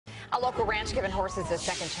A local ranch giving horses a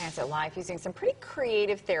second chance at life using some pretty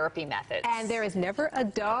creative therapy methods. And there is never a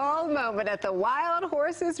dull moment at the Wild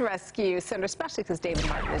Horses Rescue Center, especially because David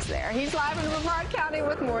Martin is there. He's live in Brevard County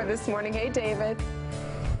with more this morning. Hey, David.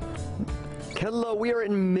 Hello, we are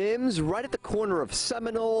in Mims, right at the corner of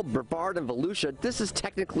Seminole, Brevard, and Volusia. This is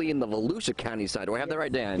technically in the Volusia County side. Do I have that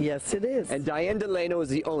right, Diane? Yes, it is. And Diane Delano is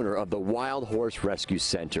the owner of the Wild Horse Rescue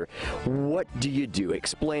Center. What do you do?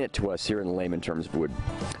 Explain it to us here in layman terms, Wood.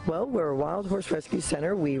 Well, we're a Wild Horse Rescue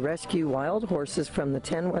Center. We rescue wild horses from the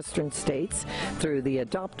 10 western states through the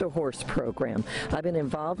Adopt a Horse program. I've been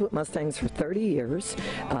involved with Mustangs for 30 years.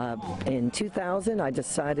 In 2000, I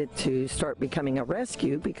decided to start becoming a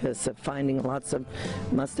rescue because of finding lots of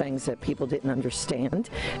Mustangs that people didn't understand.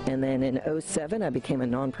 And then in 07, I became a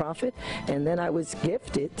nonprofit. And then I was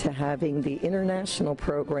gifted to having the international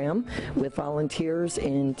program with volunteers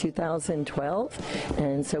in 2012.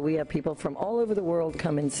 And so we have people from all over the world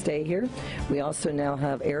come and stay here. We also now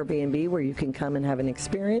have Airbnb where you can come and have an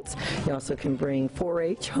experience. You also can bring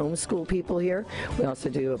 4-H homeschool people here. We also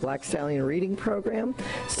do a Black Stallion reading program.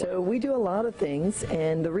 So we do a lot of things,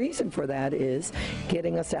 and the reason for that is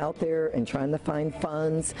getting us out there and trying to find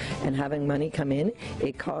funds and having money come in.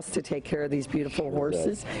 It costs to take care of these beautiful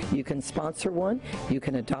horses. You can sponsor one, you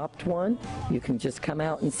can adopt one, you can just come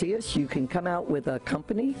out and see us. You can come out with a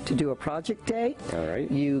company to do a project day. All right.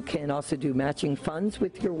 You can also do matching funds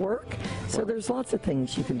with your work. So there's lots of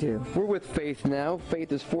things you can do. We're with Faith now.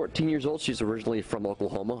 Faith is 14 years old. She's originally from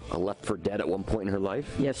Oklahoma. Left for dead at one point in her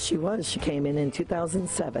life. Yes, she was. She came in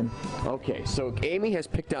 2007. Okay, so Amy has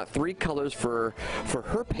picked out 3 colors for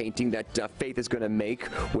her painting that Faith is going to make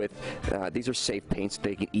with, these are safe paints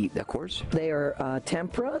they can eat, of course. They are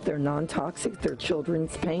tempera, they're non-toxic, they're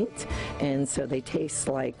children's paint, and so they taste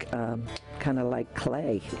like, kind of like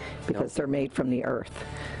clay, because they're made from the earth.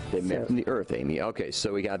 They made from the earth, Amy. Okay,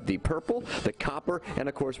 so we got the purple, the copper, and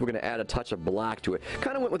of course we're going to add a touch of black to it.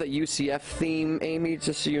 Kind of went with a UCF theme, Amy,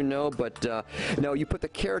 just so you know, but no, you put the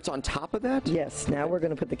carrots on top of that? Yes, now we're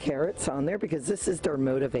going to put the carrots on there because this is their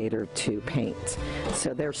motivator to paint.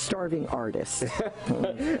 So they're starving artists.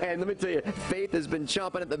 And let me tell you, Faith has been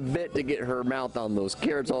chomping at the bit to get her mouth on those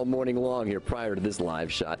carrots all morning long here prior to this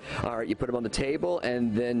live shot. All right, you put them on the table,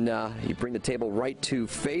 and then you bring the table right to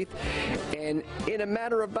Faith, and in a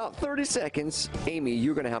matter of about 30 seconds, Amy,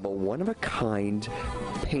 you're going to have a one-of-a-kind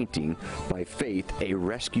painting by Faith, a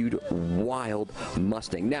rescued wild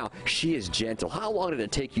Mustang. Now, she is gentle. How long did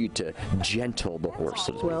it take you to gentle the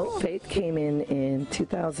horses? Well, Faith came in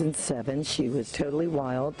 2007. She was totally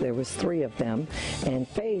wild. There was 3 of them, and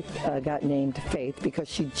Faith got named Faith because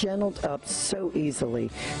she gentled up so easily.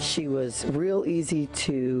 She was real easy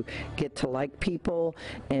to get to like people,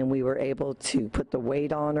 and we were able to put the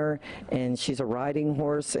weight on her, and she's a riding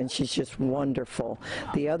horse, and she's just wonderful.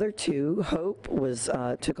 The other 2, Hope, was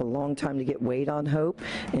took a long time to get weight on Hope,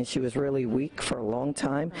 and she was really weak for a long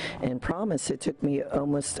time. And Promise, it took me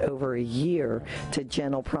almost over a year to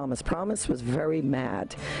gentle Promise. Promise was very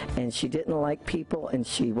mad, and she didn't like people, and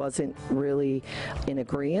she wasn't really in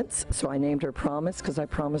agreement, so I named her Promise because I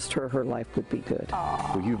promised her her life would be good.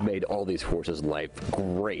 Well, you've made all these horses' life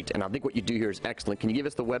great, and I think what you do here is excellent. Can you give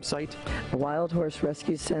us the website?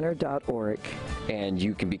 WildHorseRescueCenter.org. And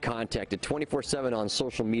you can be contacted 24/7 on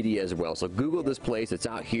social media as well. So Google this place. It's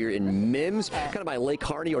out here in Mims, kind of by Lake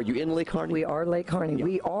Harney. Are you in Lake Harney? We are Lake Harney. Yeah.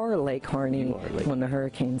 We are Lake Harney when the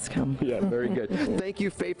hurricanes come. Yeah, very good. Thank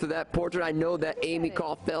you, Faith, for that portrait. I know that Amy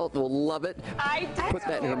Caulfield will love it. I do. Put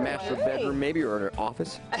that in her master bedroom, maybe, or in her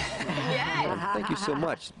office. Yes. Thank you so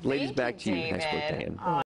much. Ladies, back to you. Nice work, Diane.